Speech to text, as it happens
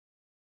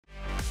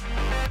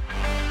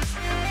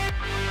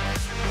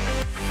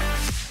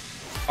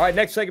All right,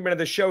 next segment of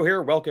the show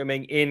here,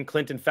 welcoming in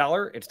Clinton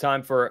Fowler. It's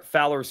time for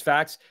Fowler's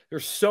Facts.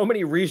 There's so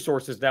many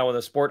resources now in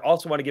the sport.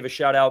 Also want to give a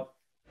shout out.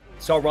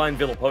 Saw Ryan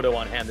Villapoto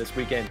on hand this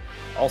weekend.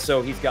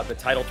 Also, he's got the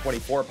Title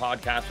 24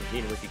 podcast with he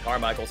and Ricky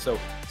Carmichael.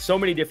 So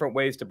many different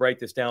ways to break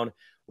this down.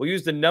 We'll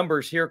use the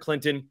numbers here,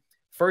 Clinton.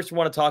 First, we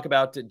want to talk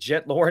about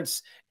Jett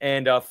Lawrence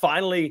and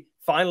finally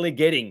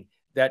getting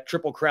that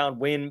Triple Crown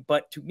win.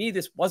 But to me,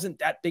 this wasn't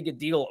that big a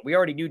deal. We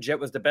already knew Jett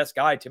was the best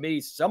guy. To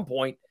me, some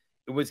point,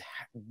 it was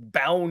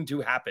bound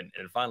to happen,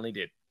 and it finally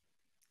did.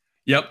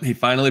 Yep, he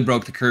finally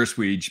broke the curse,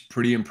 Weege.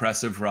 Pretty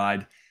impressive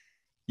ride.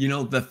 You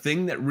know, the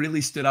thing that really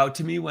stood out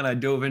to me when I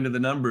dove into the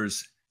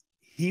numbers,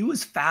 he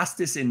was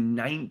fastest in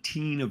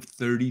 19 of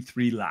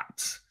 33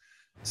 laps.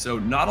 So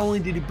not only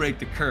did he break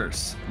the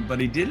curse,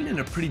 but he did it in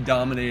a pretty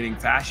dominating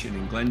fashion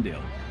in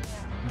Glendale.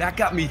 That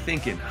got me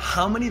thinking,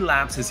 how many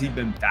laps has he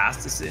been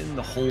fastest in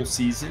the whole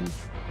season?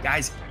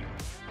 Guys,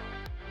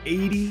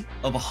 80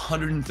 of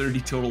 130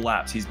 total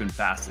laps he's been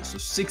fastest. So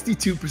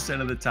 62%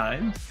 of the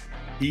time,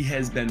 he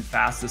has been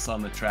fastest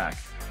on the track.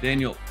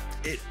 Daniel,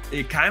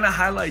 it kind of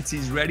highlights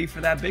he's ready for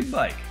that big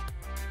bike.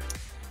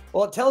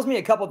 Well, it tells me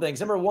a couple things.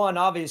 Number one,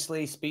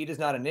 obviously, speed is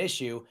not an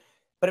issue,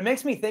 but it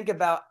makes me think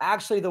about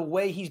actually the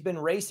way he's been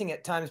racing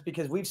at times,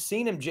 because we've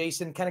seen him,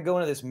 Jason, kind of go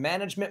into this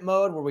management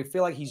mode where we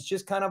feel like he's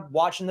just kind of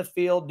watching the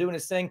field, doing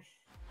his thing.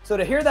 So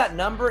to hear that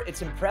number,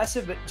 it's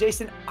impressive. But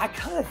Jason, I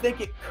kind of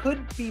think it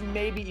could be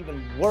maybe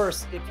even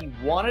worse if he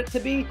wanted it to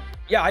be.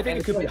 Yeah, I think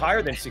it could be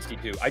higher than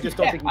 62. I just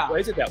don't think he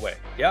plays it that way.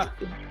 Yeah,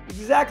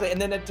 exactly.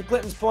 And then to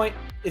Clinton's point,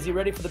 is he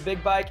ready for the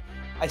big bike?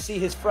 I see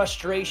his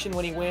frustration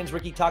when he wins.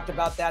 Ricky talked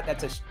about that.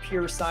 That's a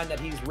pure sign that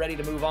he's ready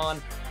to move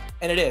on.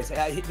 And it is.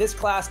 This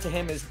class to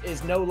him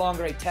is no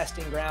longer a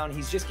testing ground.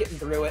 He's just getting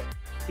through it.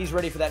 He's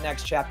ready for that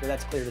next chapter.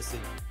 That's clear to see.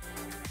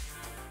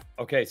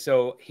 Okay,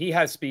 so he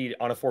has speed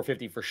on a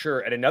 450 for sure.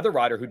 And another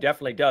rider who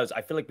definitely does,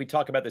 I feel like we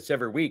talk about this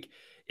every week,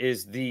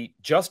 is the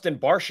Justin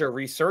Barcia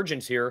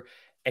resurgence here.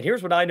 And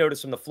here's what I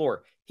noticed on the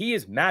floor. He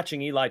is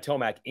matching Eli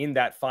Tomac in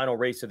that final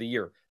race of the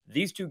year.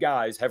 These two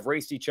guys have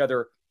raced each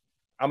other.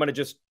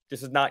 This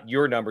is not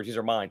your numbers, these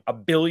are mine,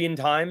 1 billion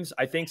times,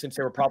 I think, since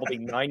they were probably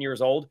 9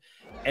 years old.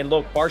 And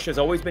look, Barcia's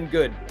always been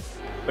good,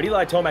 but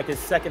Eli Tomac is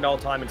second all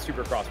time in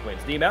Supercross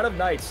wins. The amount of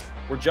nights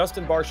where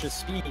Justin Barcia's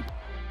speed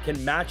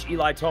can match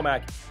Eli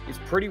Tomac is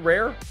pretty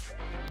rare,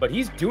 but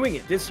he's doing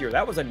it this year.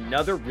 That was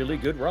another really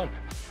good run.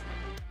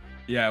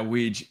 Yeah,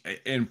 Weege,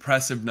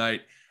 impressive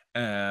night.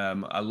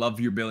 I love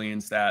your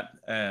billion stat.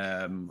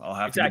 I'll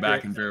have to go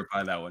back and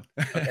verify that one.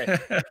 Okay.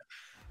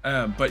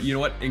 But you know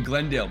what? In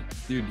Glendale,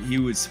 dude, he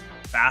was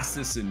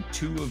fastest in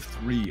 2 of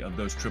 3 of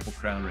those Triple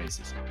Crown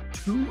races.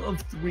 2 of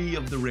 3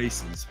 of the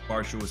races,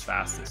 Barcia was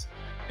fastest.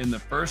 In the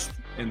first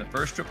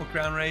Triple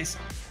Crown race,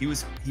 he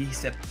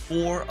set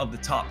 4 of the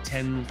top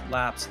 10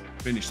 laps,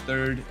 finished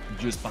 3rd,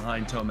 just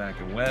behind Tomac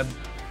and Webb.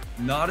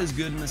 Not as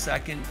good in the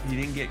second. He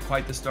didn't get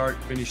quite the start,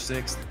 finished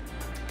 6th.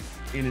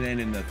 And then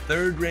in the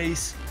 3rd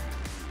race,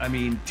 I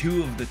mean,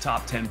 2 of the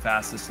top 10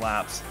 fastest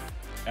laps.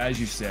 As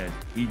you said,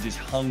 he just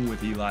hung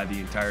with Eli the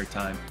entire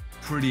time.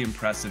 Pretty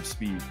impressive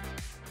speed.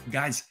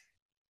 Guys,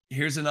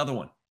 here's another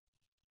one.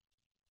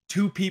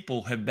 2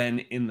 people have been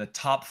in the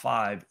top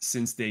 5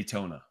 since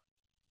Daytona.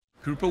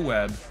 Cooper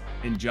Webb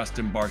and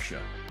Justin Barcia.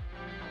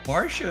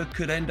 Barcia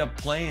could end up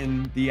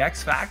playing the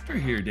X factor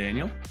here,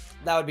 Daniel.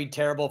 That would be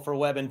terrible for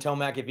Webb and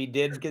Tomac if he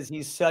did, because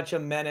he's such a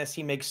menace.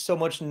 He makes so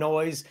much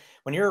noise.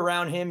 When you're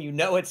around him, you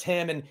know it's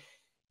him. And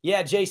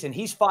yeah, Jason,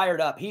 he's fired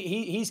up.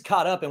 He's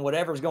caught up in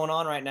whatever's going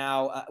on right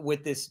now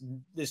with this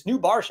new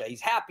Barcia.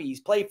 He's happy, he's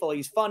playful,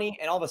 he's funny,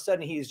 and all of a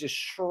sudden he is just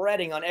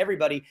shredding on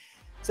everybody.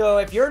 So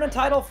if you're in a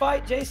title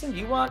fight, Jason, do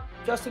you want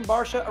Justin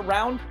Barcia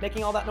around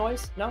making all that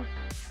noise? No?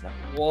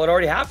 Well, it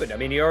already happened. I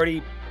mean, he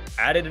already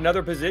added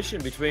another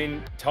position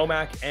between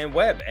Tomac and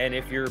Webb. And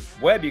if you're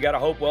Webb, you got to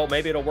hope, well,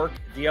 maybe it'll work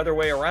the other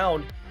way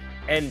around.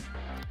 And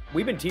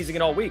we've been teasing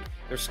it all week.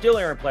 There's still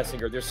Aaron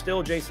Plessinger. There's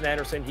still Jason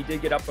Anderson. He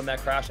did get up from that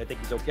crash. I think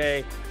he's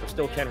okay. There's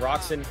still Ken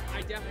Roxon.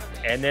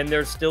 And then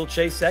there's still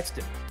Chase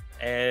Sexton.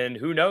 And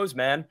who knows,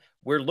 man?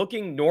 We're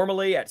looking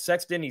normally at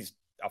Sexton. He's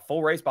a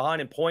full race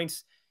behind in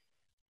points.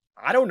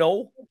 I don't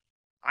know.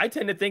 I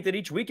tend to think that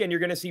each weekend you're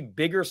going to see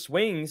bigger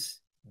swings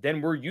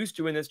than we're used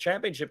to in this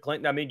championship,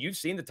 Clinton. I mean, you've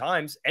seen the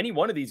times. Any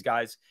one of these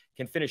guys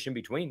can finish in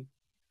between.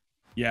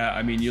 Yeah,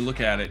 I mean, you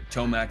look at it,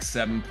 Tomac's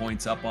 7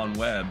 points up on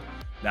Webb.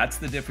 That's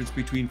the difference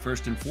between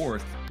 1st and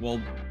 4th. Well,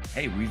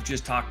 hey, we've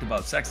just talked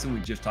about Sexton. We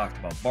just talked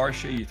about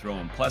Barcia. You throw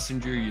in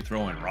Plessinger. You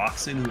throw in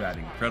Roxon, who had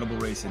an incredible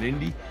race at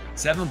Indy.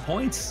 7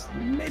 points,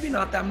 maybe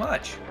not that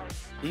much.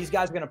 These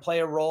guys are going to play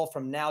a role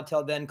from now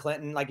till then,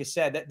 Clinton. Like you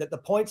said, the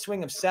point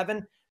swing of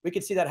 7, we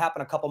could see that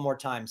happen a couple more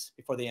times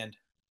before the end.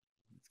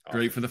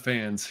 Great for the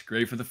fans.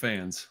 Great for the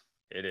fans.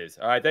 It is.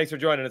 All right, thanks for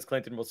joining us,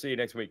 Clinton. We'll see you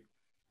next week.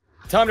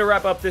 Time to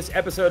wrap up this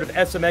episode of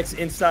SMX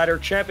Insider.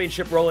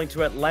 Championship rolling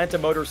to Atlanta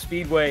Motor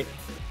Speedway.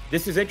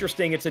 This is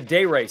interesting. It's a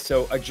day race,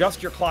 so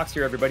adjust your clocks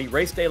here, everybody.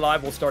 Race day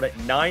live will start at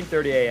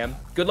 9:30 a.m.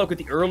 Good luck with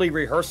the early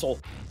rehearsal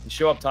and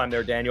show up time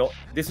there, Daniel.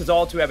 This is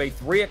all to have a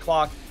 3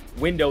 o'clock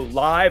window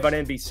live on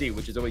NBC,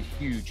 which is always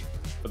huge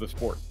for the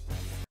sport.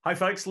 Hi,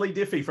 folks. Lee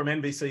Diffie from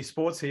NBC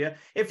Sports here.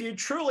 If you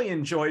truly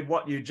enjoyed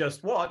what you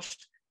just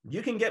watched,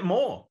 you can get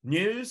more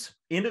news,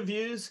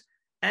 interviews,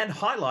 and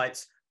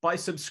highlights by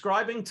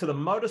subscribing to the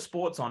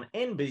Motorsports on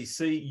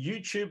NBC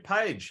YouTube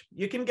page.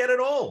 You can get it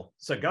all,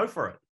 so go for it.